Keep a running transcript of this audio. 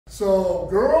So,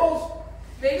 girls,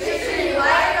 make sure you like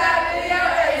that video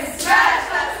and smash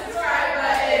that subscribe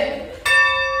button.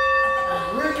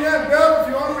 Ring that bell if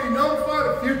you want to be notified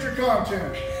of future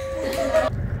content.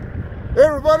 Hey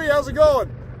everybody, how's it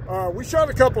going? We shot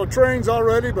a couple of trains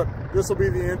already, but this will be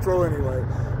the intro anyway.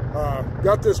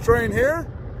 Got this train here,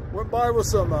 went by with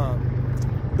some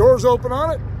doors open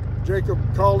on it. Jacob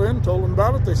called in, told them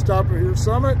about it. They stopped at here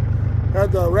Summit,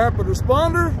 had the rapid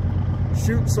responder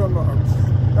shoot some,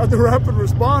 had the rapid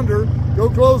responder go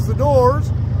close the doors.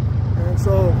 And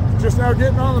so just now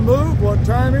getting on the move. What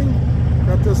timing?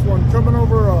 Got this one coming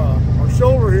over our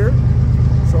shoulder here.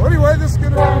 So anyway, this is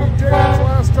going to be Jacob's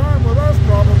last time with us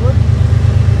probably.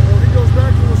 So he goes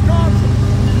back to Wisconsin.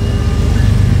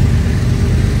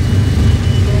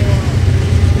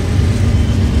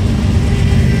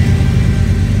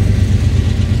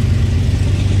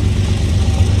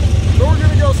 So we're going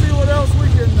to go see what else we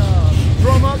can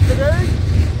drum up today.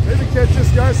 Maybe catch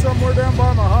this guy somewhere down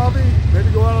by Mojave. Maybe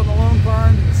go out on the Lone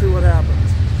Pine and see what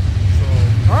happens. So,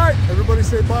 all right, everybody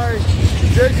say bye to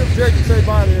Jacob. Jacob, say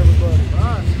bye to everybody.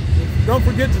 Bye. Don't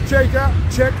forget to check out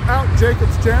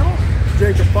Jacob's channel,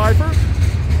 Jacob Pfeiffer,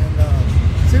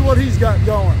 and see what he's got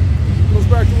going. Goes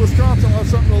back to Wisconsin, we'll have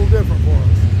something a little different for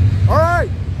us. All right,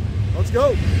 let's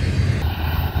go.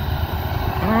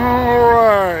 All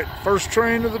right, first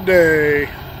train of the day.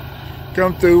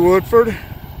 Come through Woodford.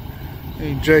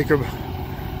 And Jacob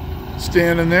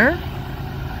standing there.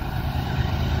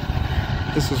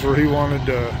 This is where he wanted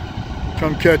to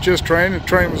come catch this train. The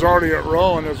train was already at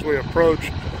Rowen as we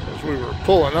approached, as we were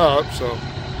pulling up, so.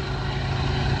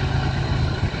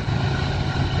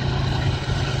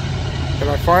 And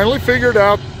I finally figured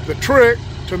out the trick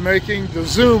to making the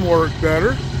zoom work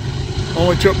better.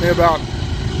 Only took me about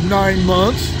 9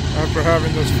 months after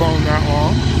having this phone that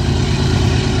long.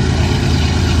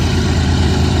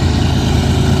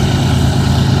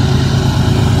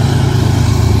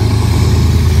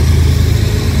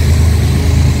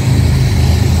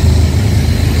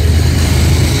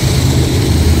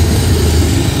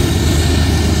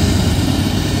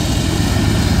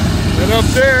 Up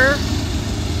there,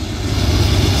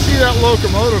 see that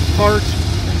locomotive parked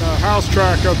in the house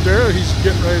track up there. He's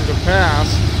getting ready to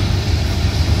pass.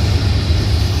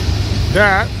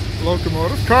 That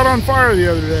locomotive caught on fire the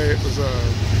other day. It was a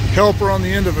helper on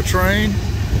the end of a train.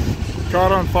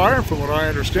 Caught on fire, from what I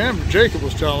understand, Jacob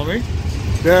was telling me,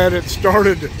 that it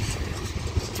started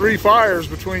 3 fires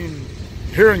between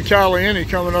here and Caliente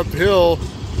coming up the hill.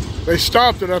 They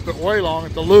stopped it up at Waylong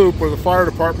at the loop where the fire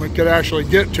department could actually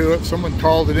get to it. Someone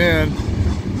called it in,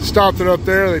 stopped it up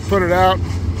there, they put it out,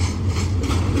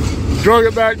 drug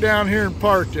it back down here and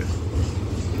parked it.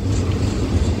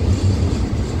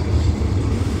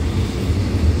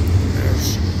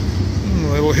 That's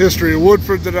a little history of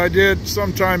Woodford that I did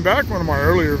sometime back, one of my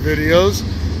earlier videos,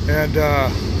 and a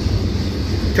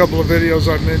couple of videos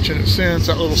I've mentioned it since.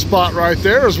 That little spot right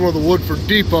there is where the Woodford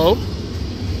Depot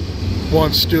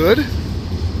once stood,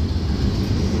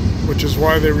 which is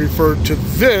why they referred to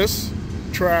this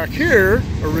track here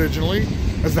originally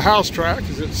as the house track,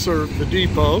 as it served the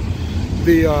depot.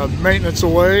 The maintenance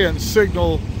away and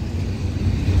signal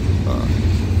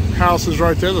house is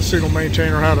right there. The signal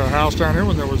maintainer had a house down here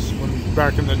when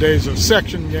back in the days of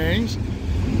section gangs.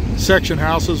 Section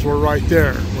houses were right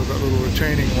there where that little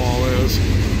retaining wall is.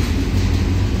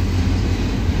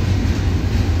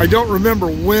 I don't remember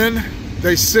when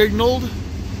they signaled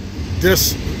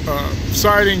this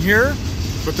siding here,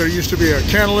 but there used to be a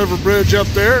cantilever bridge up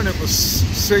there, and it was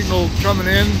signaled coming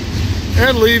in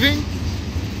and leaving,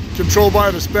 controlled by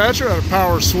a dispatcher, had a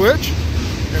power switch.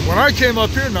 And when I came up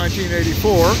here in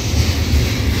 1984,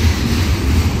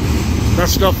 that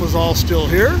stuff was all still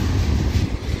here.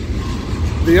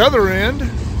 The other end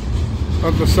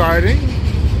of the siding,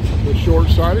 the short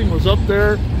siding, was up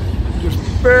there. Just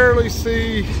barely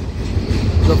see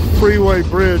the freeway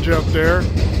bridge up there.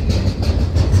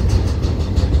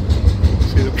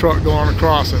 See the truck going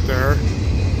across it there.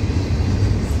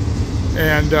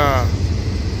 And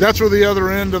that's where the other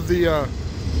end of the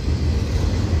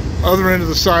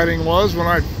siding was. When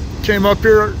I came up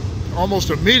here, almost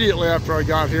immediately after I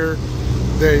got here,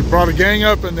 they brought a gang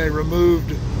up and they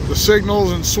removed the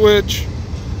signals and switch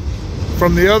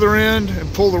from the other end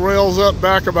and pulled the rails up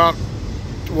back about,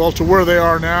 well, to where they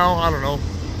are now. I don't know,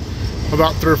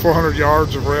 about 300 or 400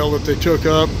 yards of rail that they took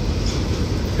up.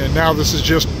 And now this is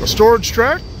just a storage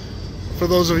track. For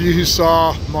those of you who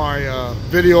saw my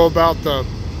video about the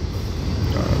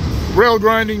rail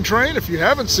grinding train, if you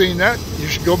haven't seen that, you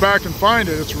should go back and find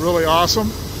it. It's really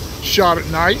awesome. Shot at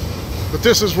night. But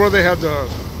this is where they had the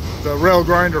rail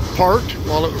grinder parked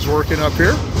while it was working up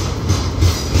here.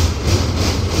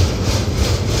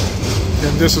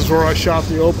 And this is where I shot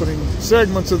the opening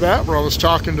segments of that, where I was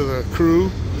talking to the crew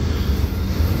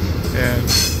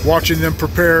and watching them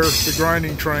prepare the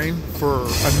grinding train for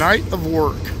a night of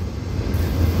work.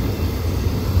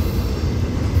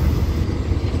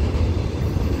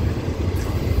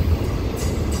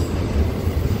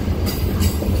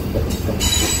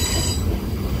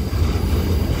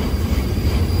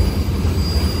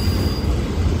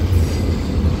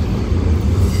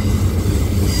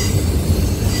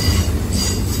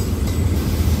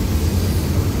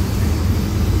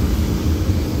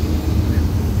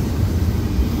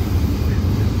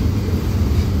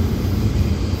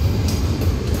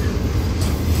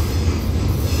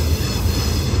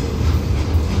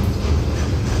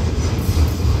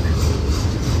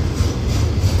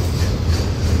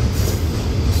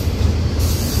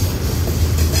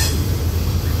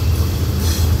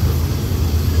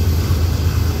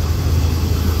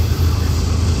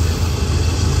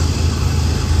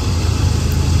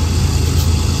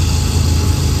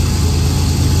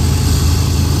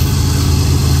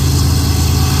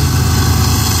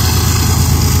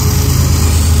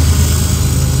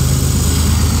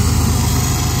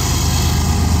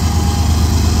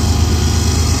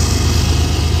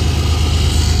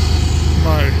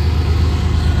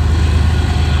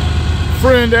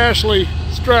 Friend Ashley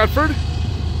Stratford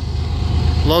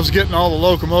loves getting all the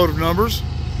locomotive numbers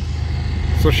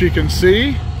so she can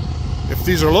see if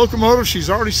these are locomotives she's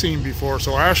already seen before.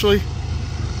 So Ashley,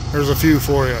 there's a few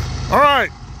for you. All right,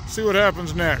 see what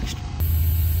happens next.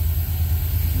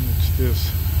 It's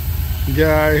this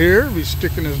guy here. He's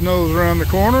sticking his nose around the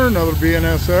corner, another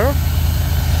BNSF.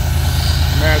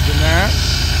 Imagine that.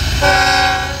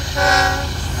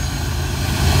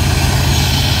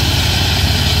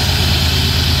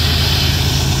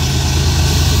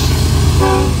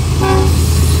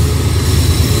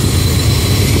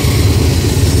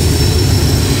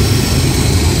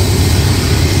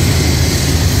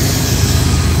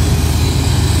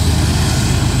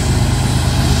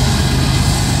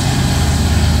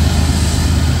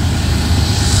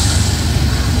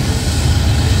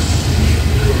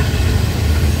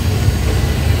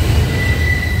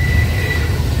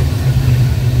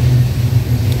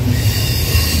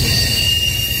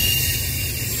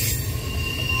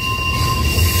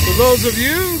 For those of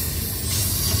you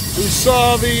who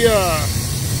saw the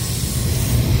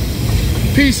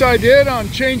piece I did on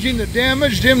changing the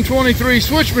damaged M23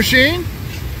 switch machine,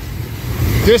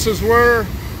 this is where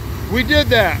we did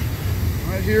that,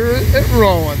 right here at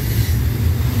Rowen.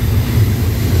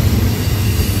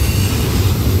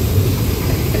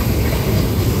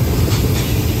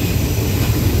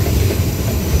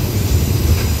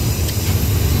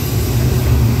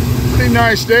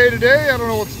 Nice day today. I don't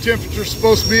know what the temperature's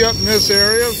supposed to be up in this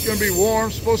area. It's going to be warm.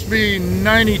 It's supposed to be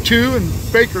 92 in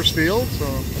Bakersfield, so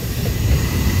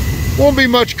won't be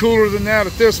much cooler than that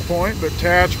at this point, but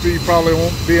Tehachapi probably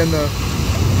won't be in the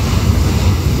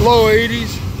low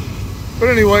 80s. But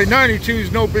anyway, 92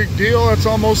 is no big deal. That's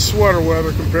almost sweater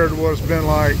weather compared to what it's been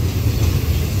like.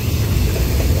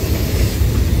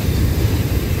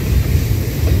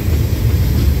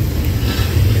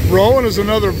 Rowen is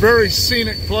another very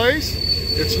scenic place.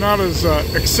 It's not as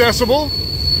accessible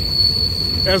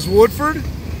as Woodford,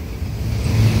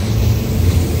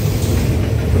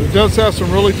 but it does have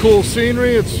some really cool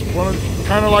scenery. It's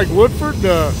kind of like Woodford,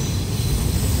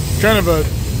 kind of a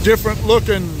different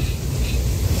looking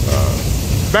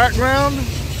background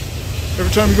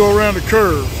every time you go around a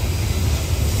curve.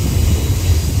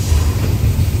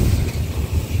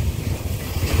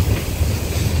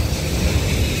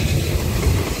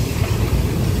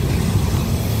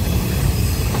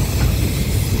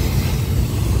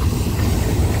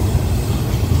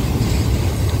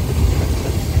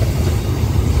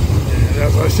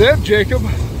 As I said, Jacob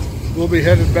will be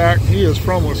headed back. He is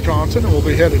from Wisconsin and will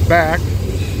be headed back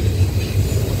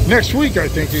next week, I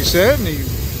think he said, and he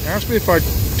asked me if I'd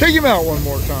take him out one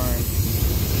more time.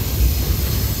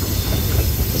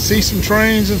 See some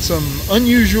trains in some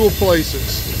unusual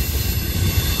places.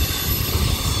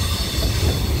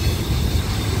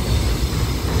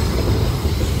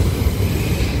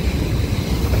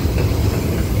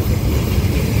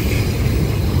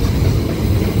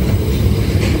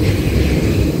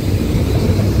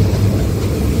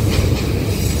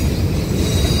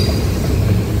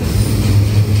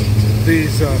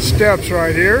 These steps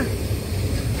right here,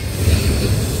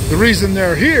 the reason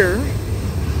they're here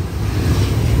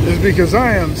is because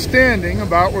I am standing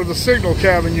about where the signal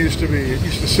cabin used to be. It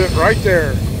used to sit right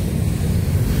there,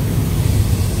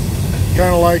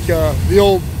 kind of like the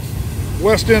old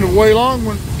west end of Waylong,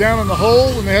 went down in the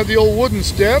hole and they had the old wooden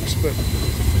steps, but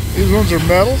These ones are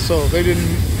metal, so they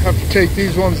didn't have to take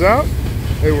these ones out.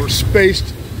 They were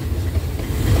spaced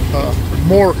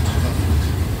more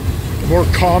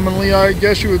commonly, I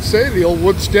guess you would say. The old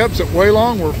wood steps at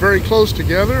Waylong were very close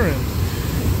together,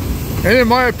 and in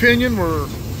my opinion were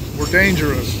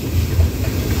dangerous.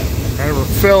 I never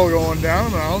fell going down,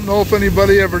 and I don't know if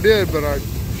anybody ever did, but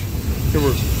it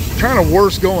was kind of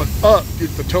worse going up. Get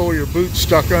the toe of your boot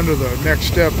stuck under the next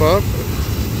step up.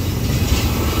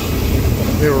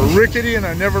 They were rickety, and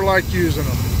I never liked using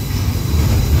them.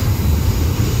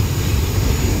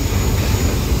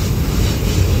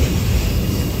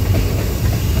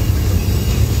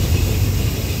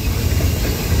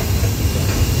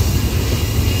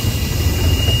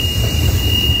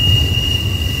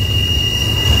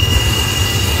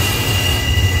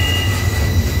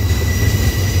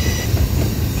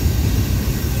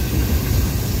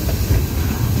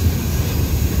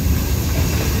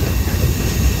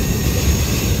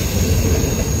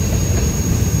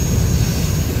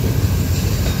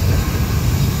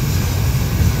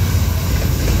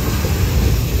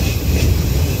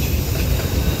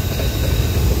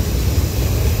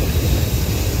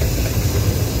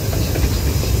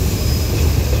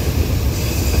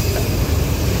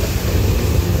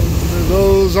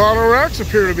 Those auto racks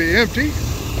appear to be empty.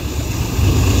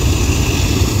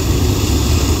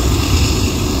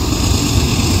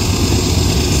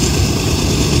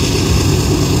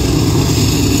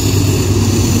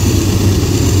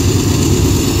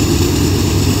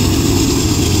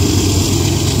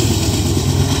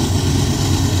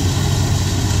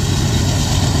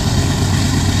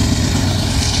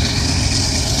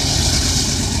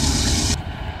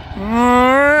 All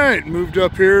right, moved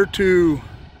up here to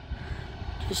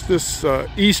just this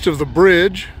east of the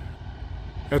bridge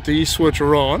at the east switch of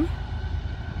Rowen.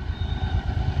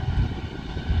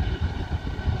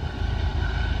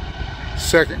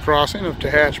 Second crossing of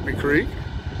Tehachapi Creek.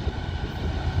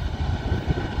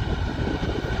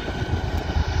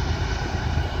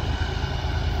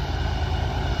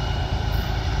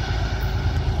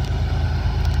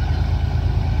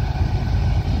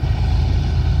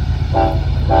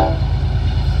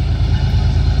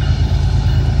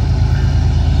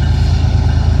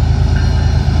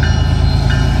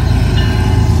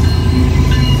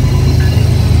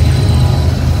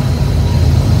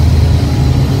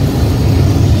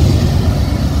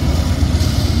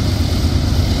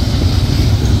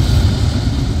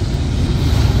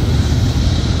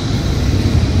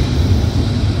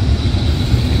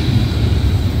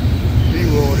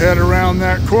 Head around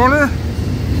that corner,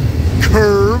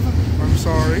 curve, I'm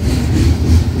sorry,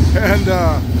 and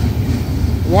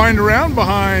wind around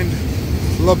behind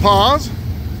La Paz,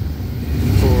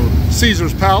 or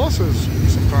Caesar's Palace as we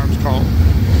sometimes call it,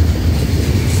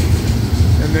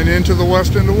 and then into the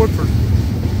west end of Woodford.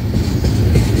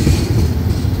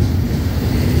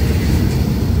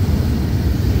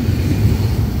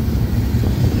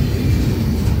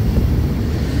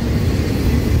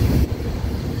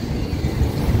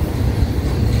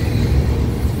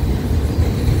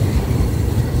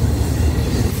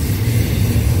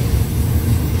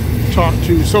 Talked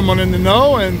to someone in the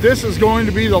know, and this is going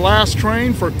to be the last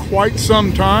train for quite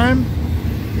some time.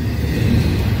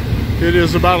 It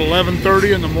is about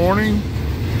 11:30 in the morning,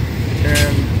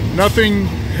 and nothing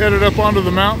headed up onto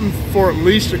the mountain for at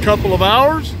least a couple of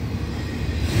hours.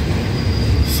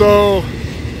 So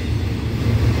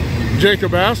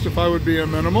Jacob asked if I would be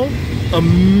amenable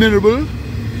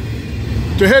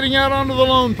to heading out onto the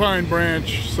Lone Pine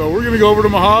branch. So we're going to go over to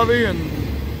Mojave and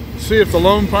see if the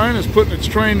Lone Pine is putting its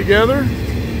train together,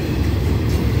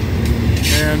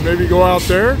 and maybe go out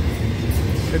there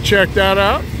and check that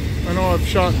out. I know I've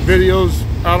shot videos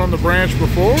out on the branch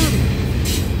before,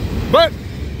 but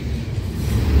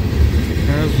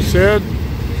as I said,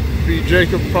 be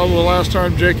Jacob, probably the last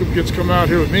time Jacob gets come out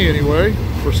here with me anyway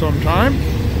for some time.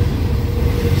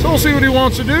 So we'll see what he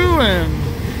wants to do, and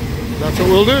that's what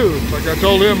we'll do. Like I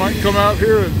told him, I can come out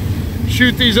here and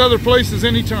shoot these other places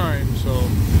anytime. So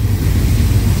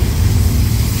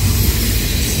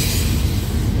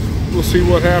we'll see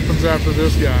what happens after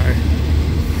this guy.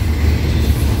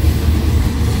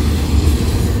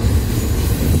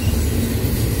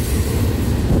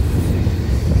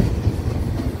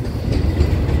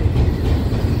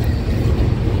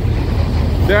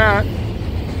 That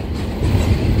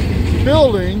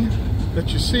building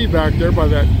that you see back there by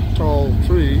that tall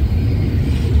tree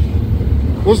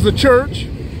was the church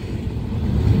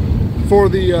for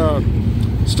the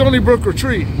Stony Brook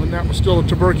Retreat when that was still a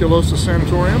tuberculosis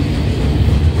sanatorium,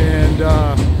 and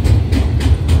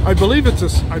I believe it's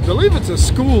a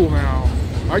school now.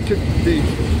 I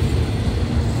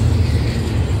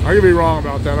I could be wrong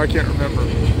about that. I can't remember.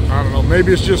 I don't know.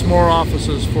 Maybe it's just more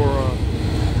offices for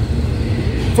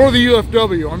the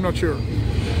UFW. I'm not sure.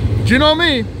 But you know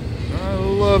me. I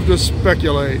love to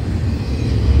speculate.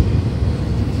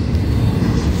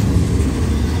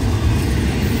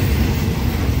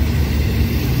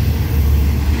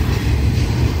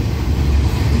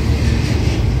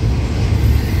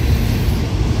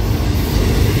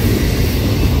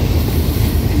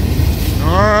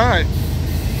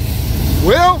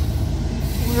 Well,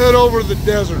 we'll head over to the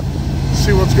desert,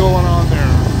 see what's going on there.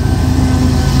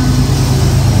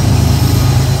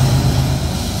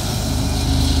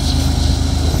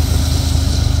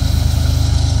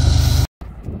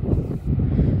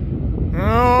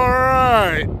 All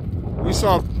right, we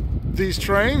saw these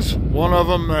trains, one of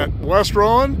them at West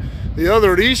Rowen, the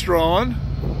other at East Rowen.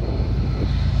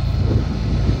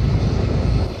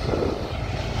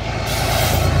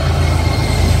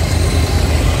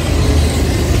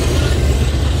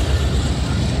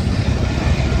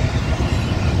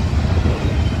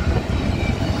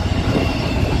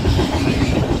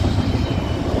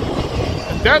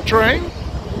 That train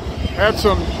had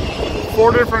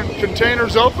 4 different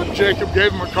containers open. Jacob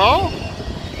gave him a call,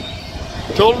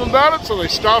 told him about it, so they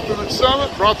stopped him at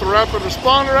Summit, brought the rapid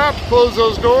responder out to close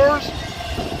those doors,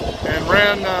 and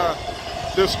ran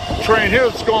this train here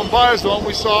that's going by is the one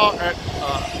we saw at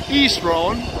East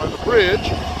Rowen by the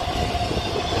bridge.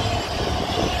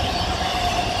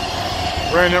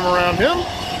 Ran him around him,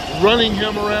 running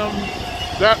him around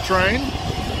that train.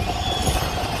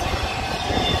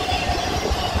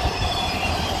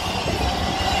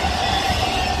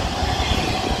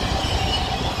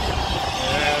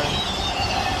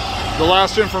 The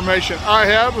last information I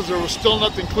had was there was still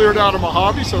nothing cleared out of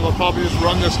Mojave, so they'll probably just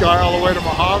run this guy all the way to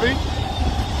Mojave.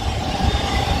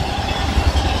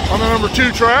 On the number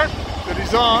 2 track that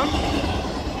he's on.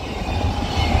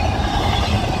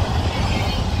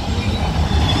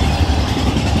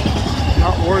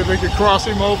 Not worried they could cross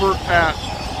him over at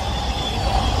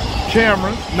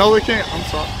Cameron. No, they can't. I'm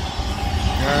sorry.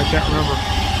 Yeah, I can't remember.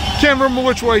 Can't remember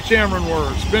which way Cameron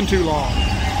was. It's been too long.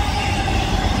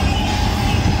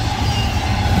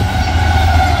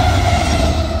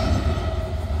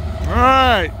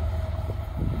 Alright,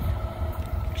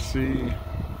 see,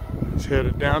 he's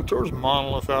headed down towards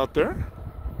Monolith out there.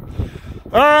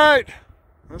 Alright,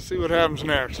 let's see what happens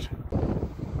next.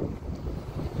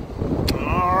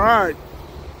 Alright,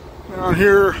 down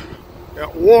here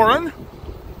at Warren.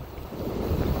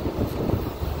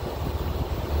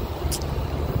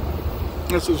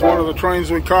 This is one of the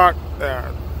trains we caught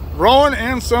at Rowen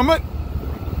and Summit.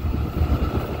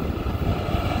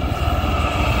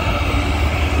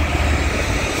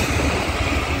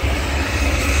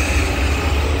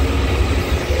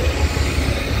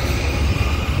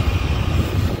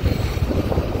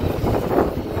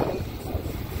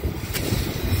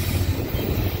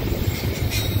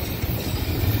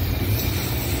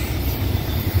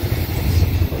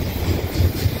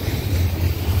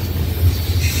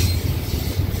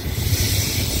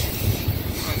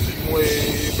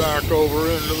 Back over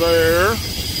into there. And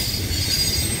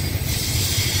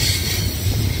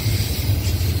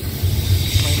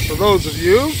for those of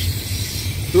you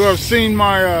who have seen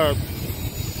my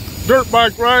dirt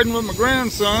bike riding with my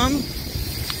grandson,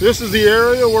 this is the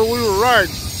area where we were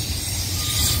riding.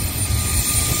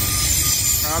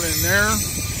 Out in there.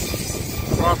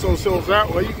 Across those hills that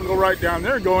way. You can go right down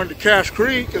there. Go into Cache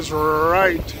Creek is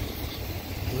right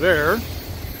there.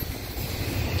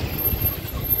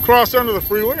 Cross under the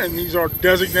freeway, and these are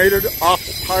designated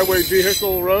off-highway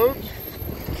vehicle roads,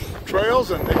 trails,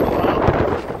 and they go out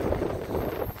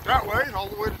that way all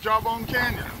the way to Jawbone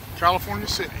Canyon, California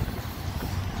City.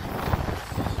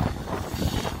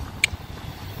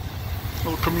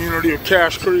 Little community of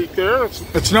Cache Creek there.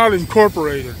 It's not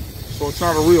incorporated, so it's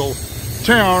not a real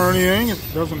town or anything. It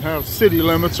doesn't have city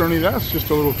limits or any of that. It's just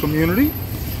a little community.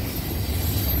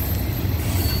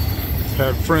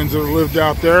 Had friends that lived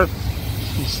out there.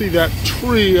 You see that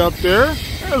tree up there?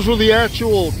 That's where the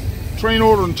actual train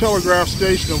order and telegraph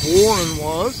station of Warren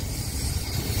was.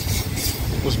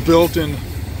 It was built in, I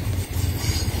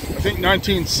think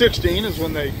 1916 is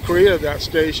when they created that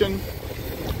station.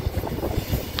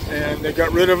 And they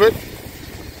got rid of it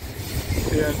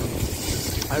in,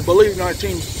 I believe,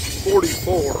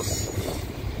 1944.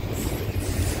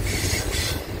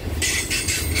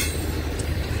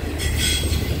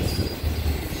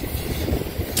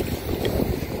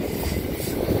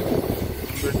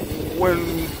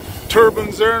 Wind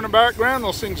turbines there in the background,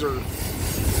 those things are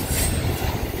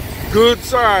good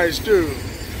size too.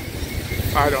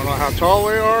 I don't know how tall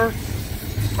they are.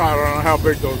 I don't know how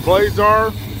big those blades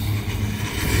are.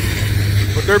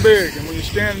 but they're big, and when you're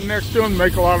standing next to them, they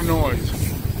make a lot of noise.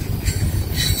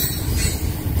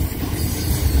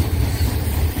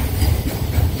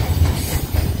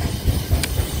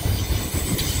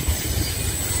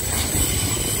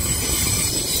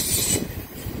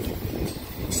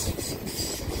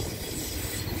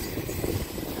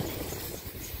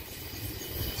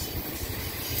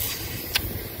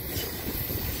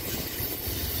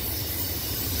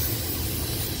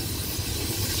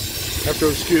 Have to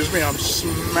excuse me, I'm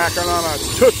smacking on a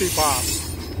Tootsie Pop.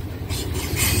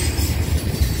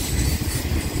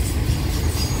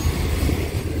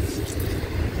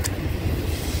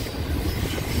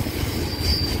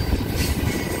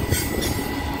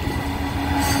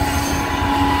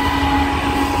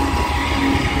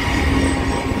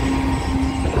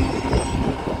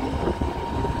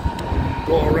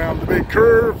 Go around the big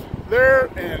curve there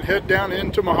and head down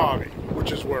into Mojave,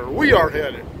 which is where we are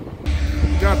headed.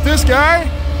 Got this guy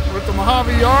with the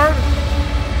Mojave yard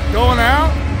going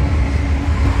out,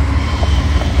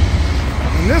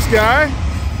 and this guy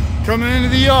coming into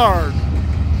the yard.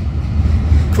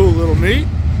 Cool little meet.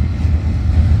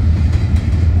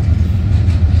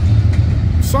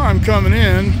 Saw him coming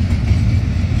in,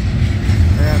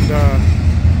 and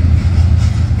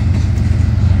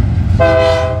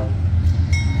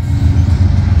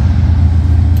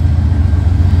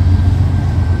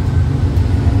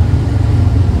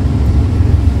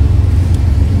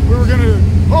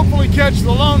hopefully catch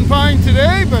the lone pine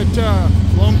today, but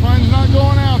lone pine's not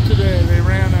going out today. They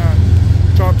ran,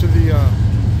 talked to the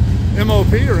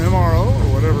MOP or MRO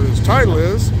or whatever his title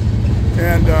is,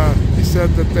 and he said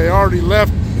that they already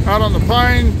left out on the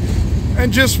pine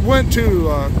and just went to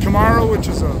Camaro, which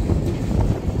is a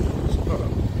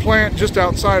plant just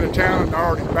outside of town, and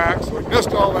already back, so we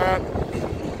missed all that.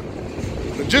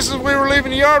 But just as we were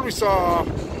leaving the yard, we saw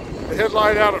the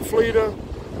headlight out at Fleta.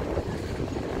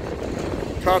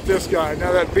 Caught this guy.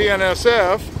 Now that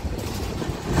BNSF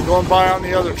going by on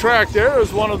the other track there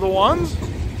is one of the ones.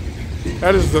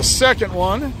 That is the second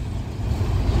one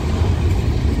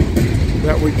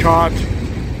that we caught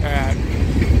at.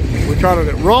 We caught it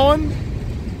at Rowen,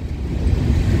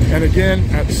 and again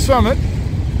at Summit,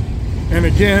 and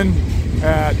again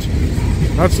at.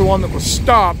 That's the one that was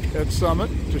stopped at Summit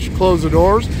to close the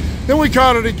doors. Then we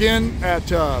caught it again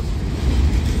at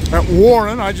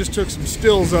Warren. I just took some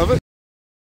stills of it.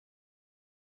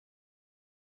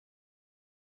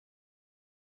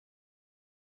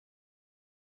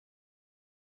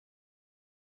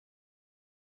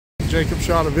 Jacob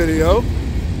shot a video,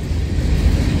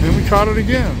 and we caught it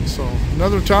again. So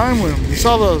another time when we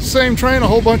saw the same train a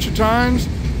whole bunch of times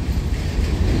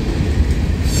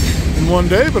in one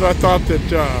day, but I thought that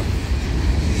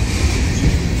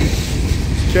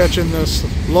catching this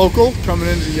local coming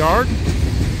into the yard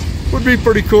would be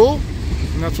pretty cool,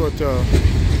 and that's what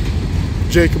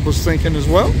Jacob was thinking as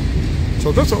well.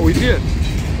 So that's what we did.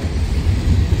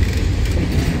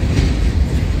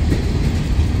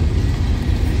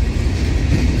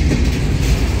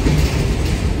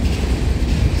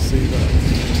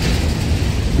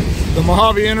 The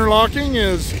Mojave interlocking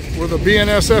is where the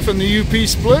BNSF and the UP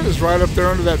split, is right up there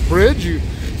under that bridge.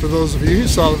 For those of you who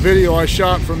saw the video I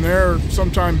shot from there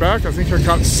some time back, I think I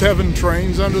caught 7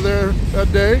 trains under there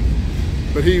that day.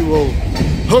 But he will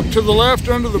hook to the left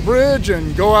under the bridge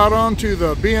and go out onto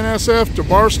the BNSF to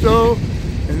Barstow.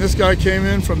 And this guy came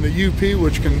in from the UP,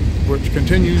 which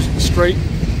continues straight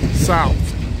south.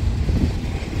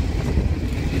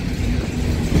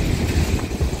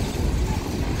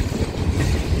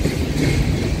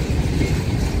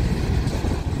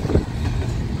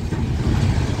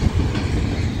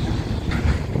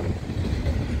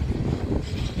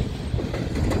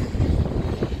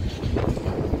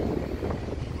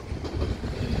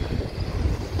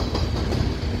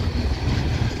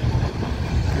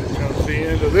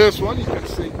 Into this one, you can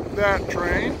see that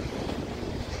train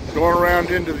going around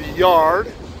into the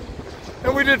yard.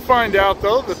 And we did find out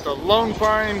though that the lone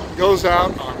pine goes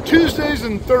out on Tuesdays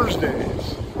and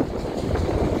Thursdays.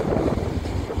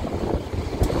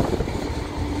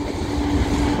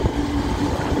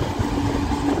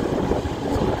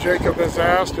 So Jacob has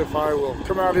asked if I will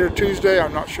come out here Tuesday.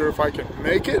 I'm not sure if I can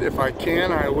make it. If I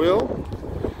can, I will.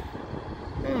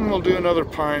 And we'll do another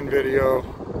pine video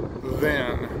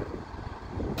then.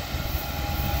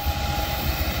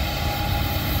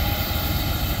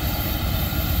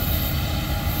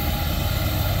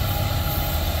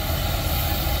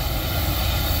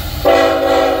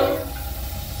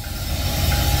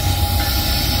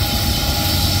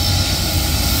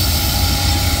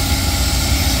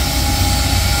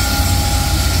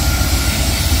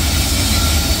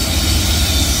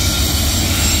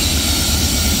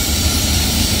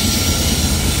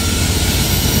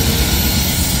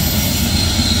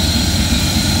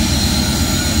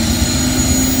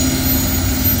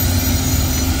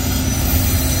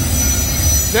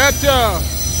 That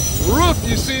roof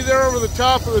you see there over the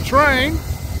top of the train,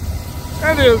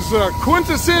 that is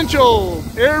quintessential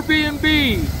Airbnb.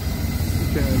 You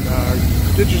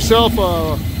can get yourself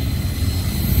a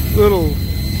little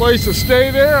place to stay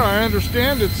there. I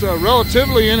understand it's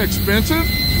relatively inexpensive.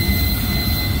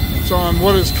 It's on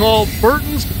what is called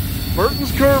Burton's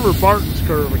Curve or Barton's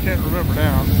Curve. I can't remember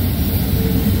now.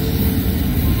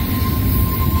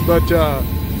 But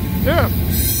yeah,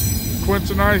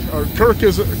 Quint's a nice, or Kirk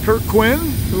Quinn,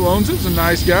 who owns it, is a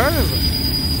nice guy. I've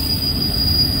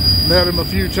met him a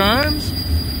few times.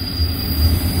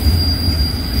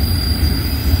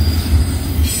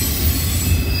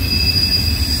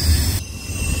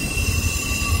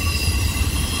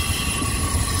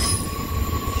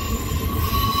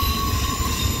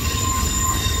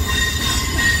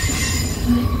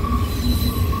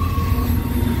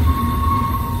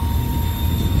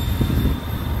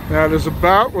 That is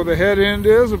about where the head end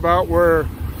is, about where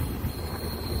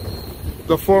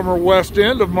the former west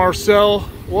end of Marcel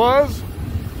was,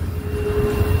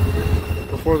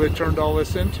 before they turned all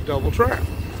this into double track.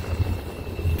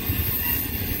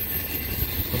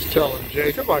 I was telling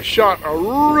Jacob, I shot a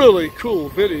really cool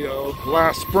video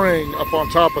last spring up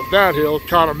on top of that hill,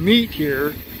 caught a meet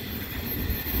here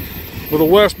with a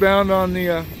westbound on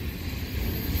the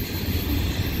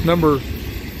number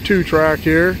 2 track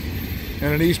here,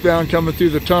 and an eastbound coming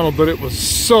through the tunnel, but it was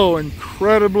so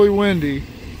incredibly windy.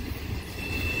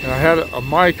 And I had a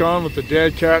mic on with the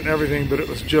dead cat and everything, but it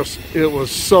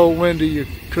was so windy you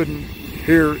couldn't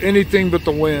hear anything but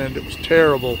the wind. It was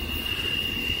terrible.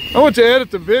 I went to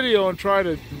edit the video and try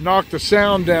to knock the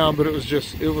sound down, but it was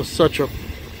such a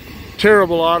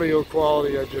terrible audio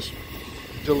quality, I just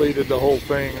deleted the whole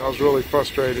thing. I was really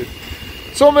frustrated.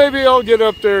 So maybe I'll get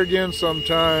up there again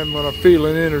sometime when I'm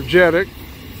feeling energetic.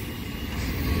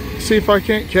 See if I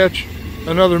can't catch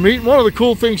another meet. One of the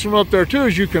cool things from up there too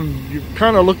is you're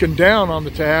kind of looking down on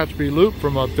the Tehachapi Loop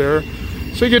from up there,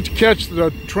 so you get to catch the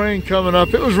train coming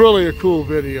up. It was really a cool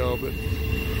video, but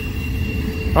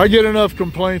I get enough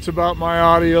complaints about my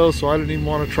audio, so I didn't even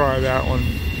want to try that one.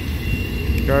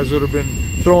 Guys would have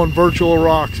been throwing virtual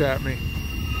rocks at me.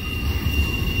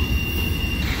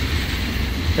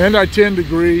 And I tend to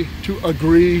agree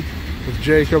with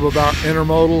Jacob about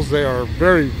intermodals. They are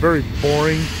very, very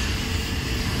boring.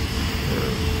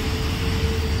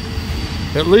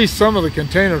 At least some of the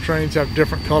container trains have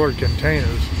different colored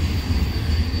containers.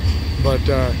 But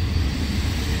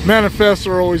manifests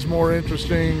are always more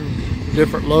interesting.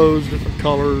 Different loads, different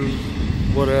colors,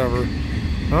 whatever.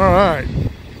 All right.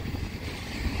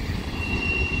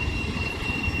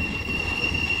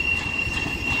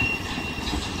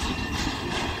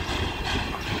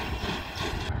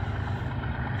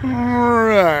 All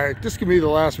right, this could be the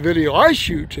last video I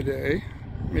shoot today.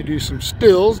 Let me do some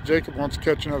stills. Jacob wants to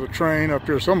catch another train up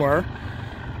here somewhere.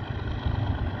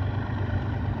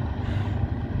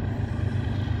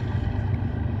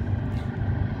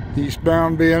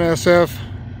 Eastbound BNSF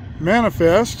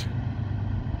manifest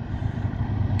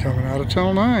coming out of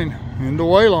Tunnel 9 into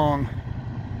Waylong.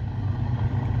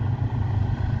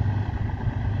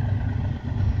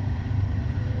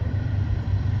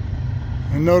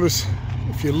 And notice,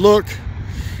 if you look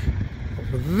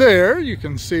over there, you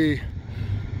can see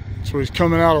so he's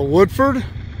coming out of Woodford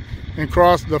and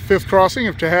cross the 5th crossing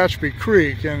of Tehachapi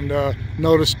Creek. And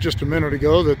noticed just a minute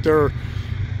ago that there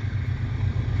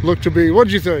looked to be, what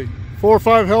did you say, 4 or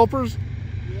 5 helpers?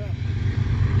 Yeah, I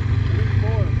think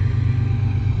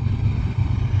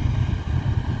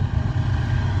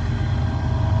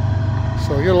 4.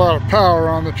 So you get a lot of power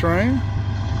on the train.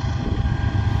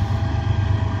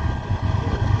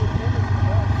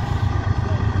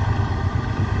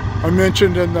 I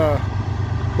mentioned in the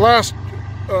last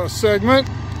segment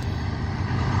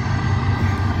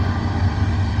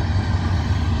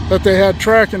that they had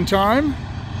track and time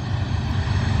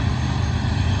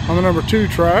on the number 2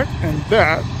 track, and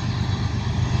that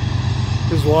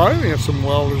is why we have some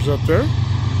welders up there.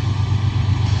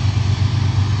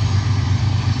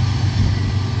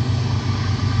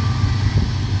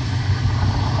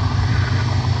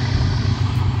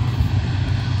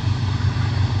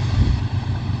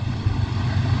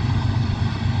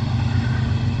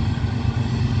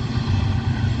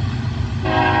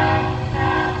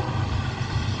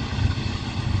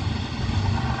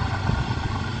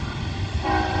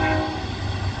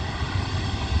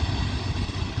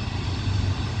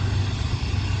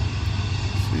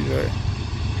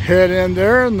 Head in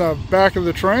there, and the back of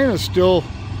the train is still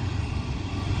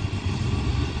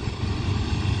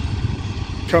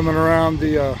coming around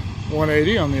the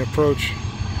 180 on the approach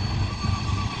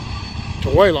to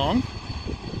Waylong.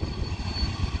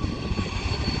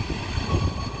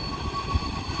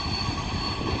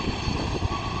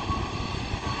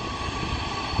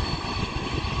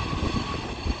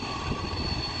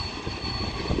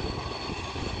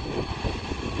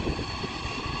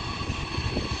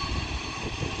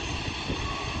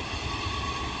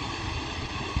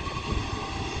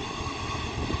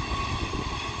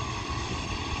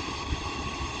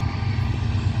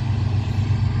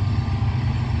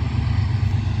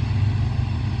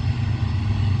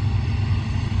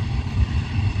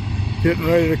 getting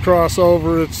ready to cross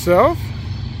over itself,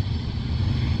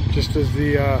 just as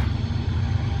the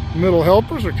middle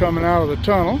helpers are coming out of the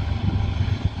tunnel.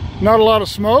 Not a lot of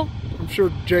smoke. I'm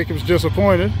sure Jacob's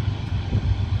disappointed.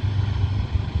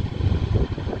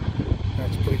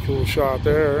 That's a pretty cool shot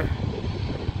there.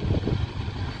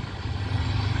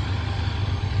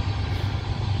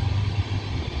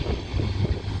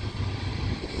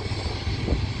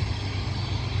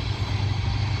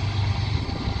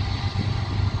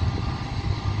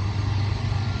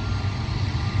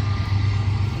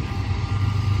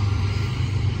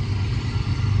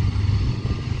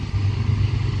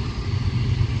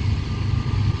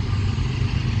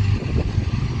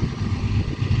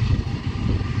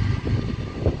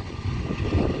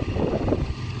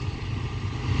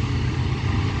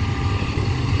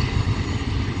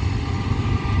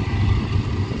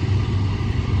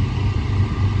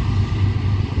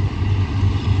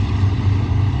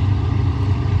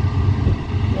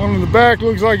 One in the back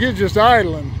looks like it's just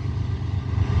idling.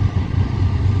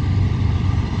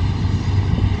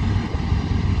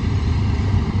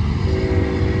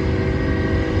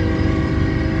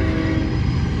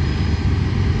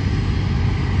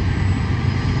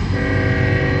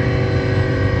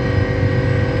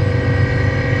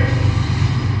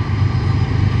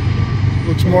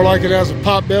 Looks more like it has a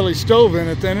pot-belly stove in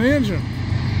it than an engine.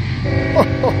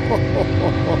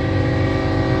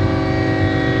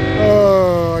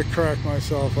 Oh, I cracked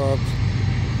myself up.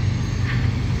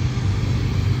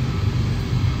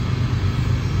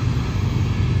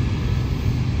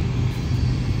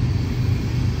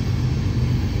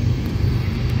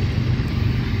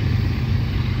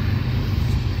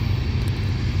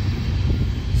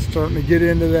 Starting to get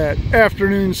into that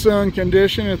afternoon sun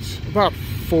condition. It's about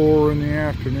 4 in the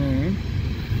afternoon.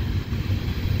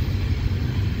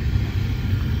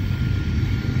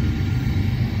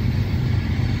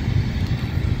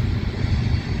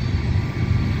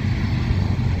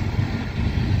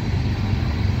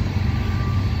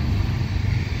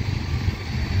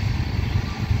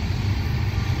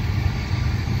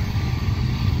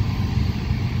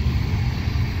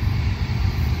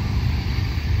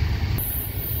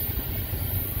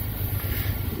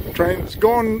 Train's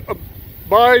going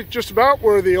by just about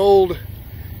where the old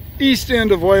east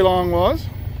end of Waylong was,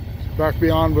 back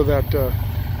beyond where that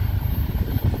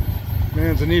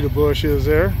manzanita bush is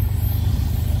there,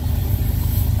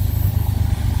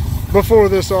 before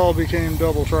this all became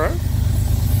double track.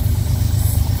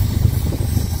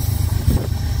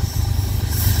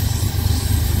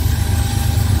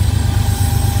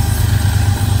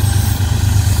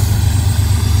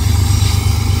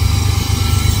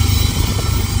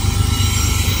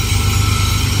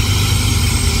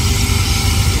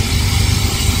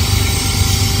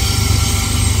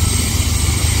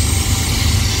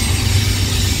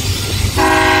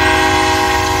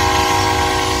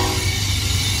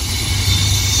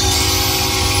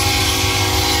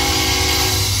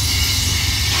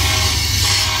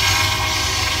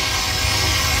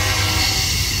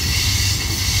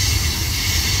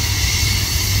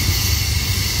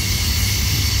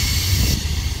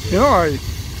 You know,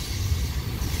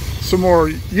 some more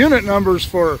unit numbers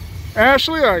for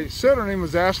Ashley. I said her name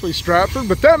was Ashley Stratford,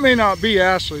 but that may not be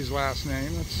Ashley's last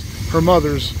name. That's her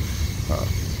mother's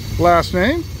last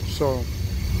name. So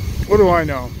what do I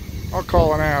know? I'll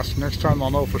call and ask. Next time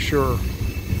I'll know for sure.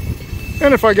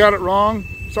 And if I got it wrong,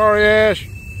 sorry, Ash.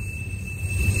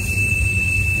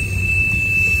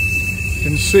 You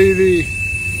can see the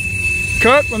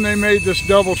cut when they made this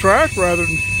double track rather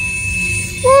than,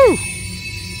 woo!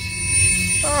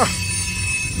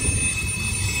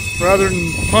 Rather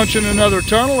than punching another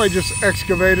tunnel, they just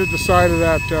excavated the side of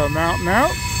that mountain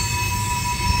out.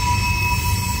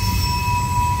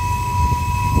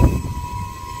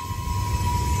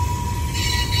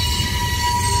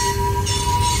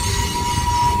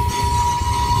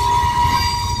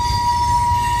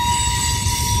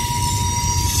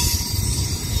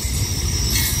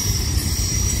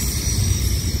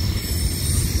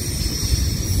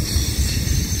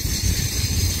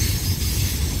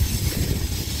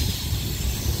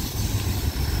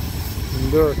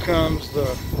 There comes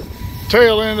the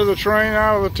tail end of the train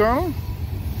out of the tunnel.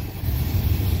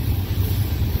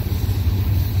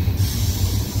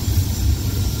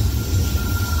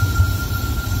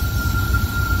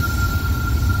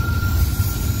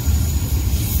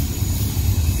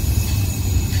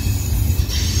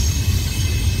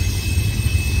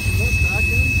 That back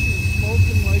engine is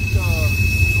smoking like the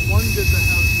one did that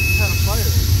had a fire.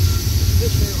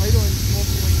 It's just idling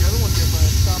smoking like the other one did, but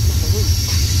it stopped on the loop.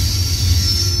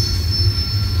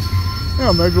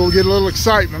 Yeah, maybe we'll get a little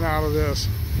excitement out of this.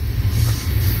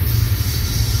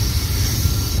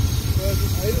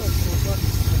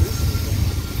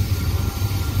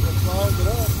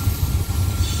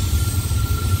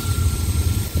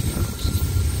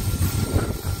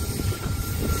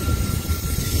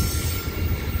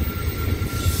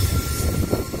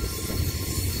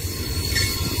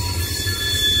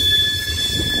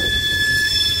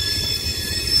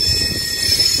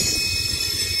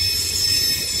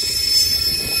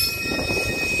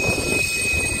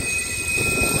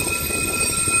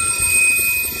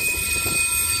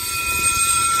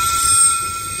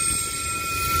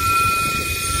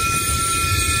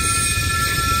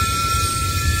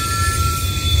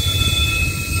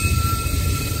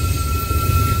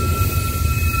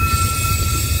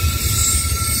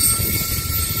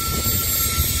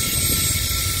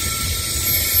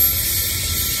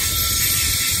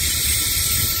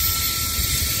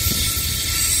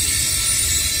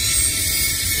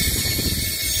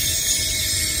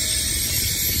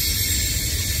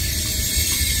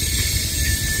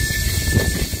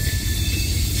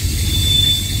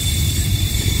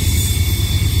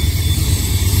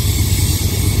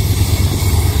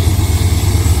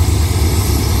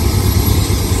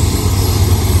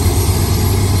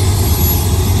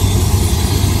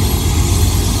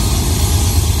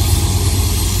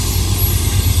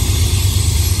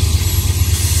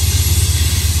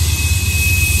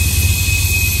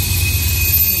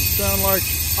 sound like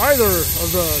either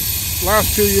of the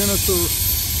last two units are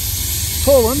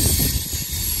pulling.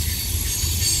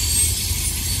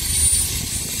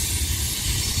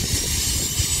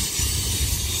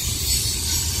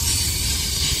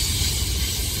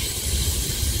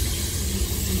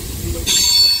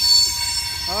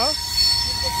 Huh?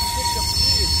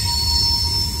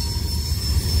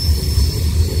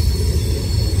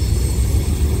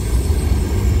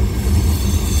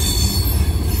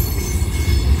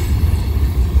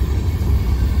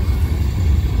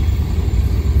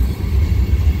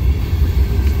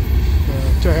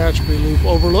 Tehachapi Loop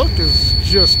Overlook is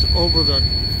just over the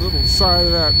little side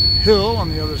of that hill on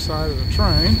the other side of the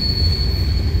train.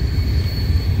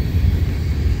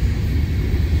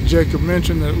 Jacob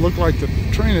mentioned that it looked like the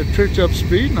train had picked up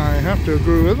speed, and I have to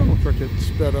agree with him. Looked like it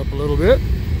sped up a little bit.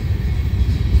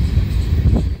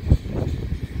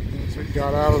 If it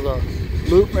got out of the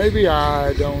loop, maybe,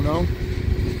 I don't know.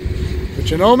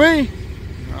 But you know me,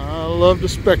 I love to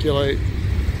speculate.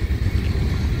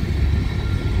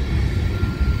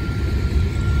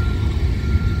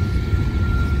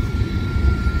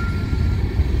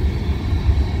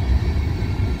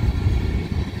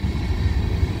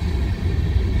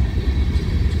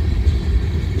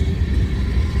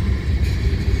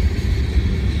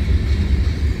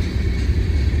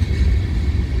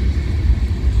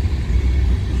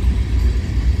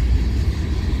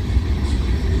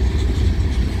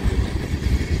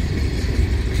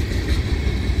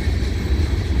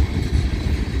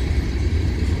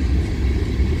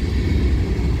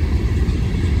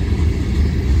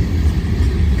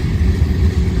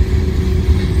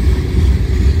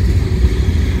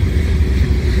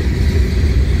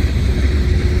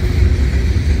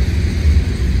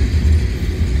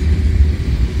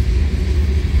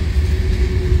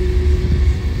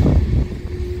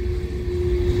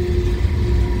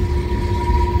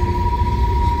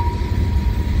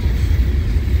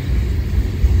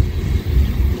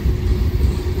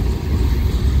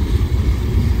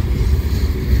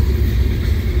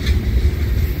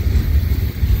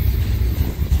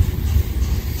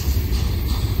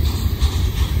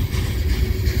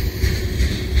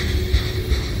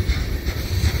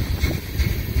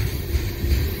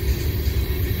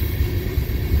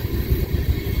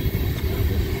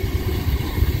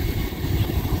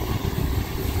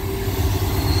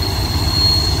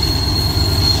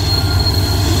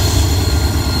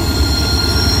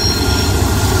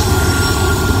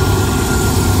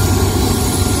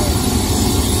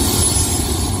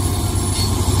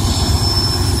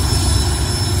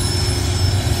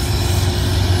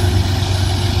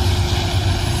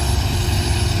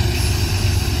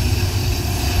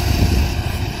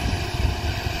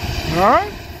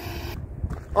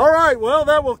 All right, well,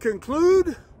 that will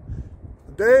conclude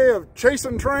the day of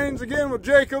chasing trains again with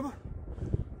Jacob.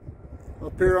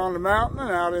 Up here on the mountain and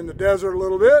out in the desert a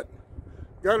little bit.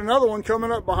 Got another one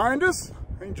coming up behind us.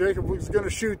 I think Jacob was going to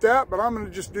shoot that, but I'm going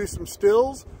to just do some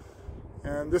stills.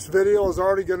 And this video is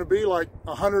already going to be like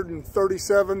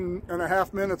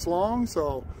 137.5 minutes long,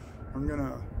 so I'm going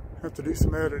to have to do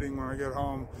some editing when I get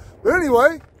home. But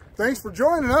anyway, thanks for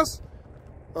joining us.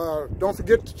 Don't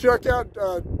forget to check out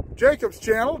Jacob's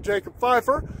channel, Jacob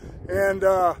Pfeiffer, and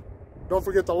don't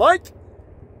forget to like,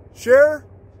 share,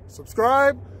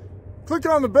 subscribe, click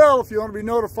on the bell if you want to be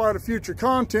notified of future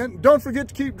content. Don't forget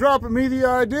to keep dropping me the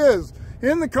ideas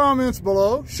in the comments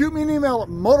below. Shoot me an email at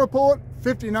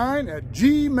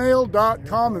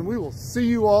motorpoet59@gmail.com, and we will see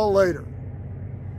you all later.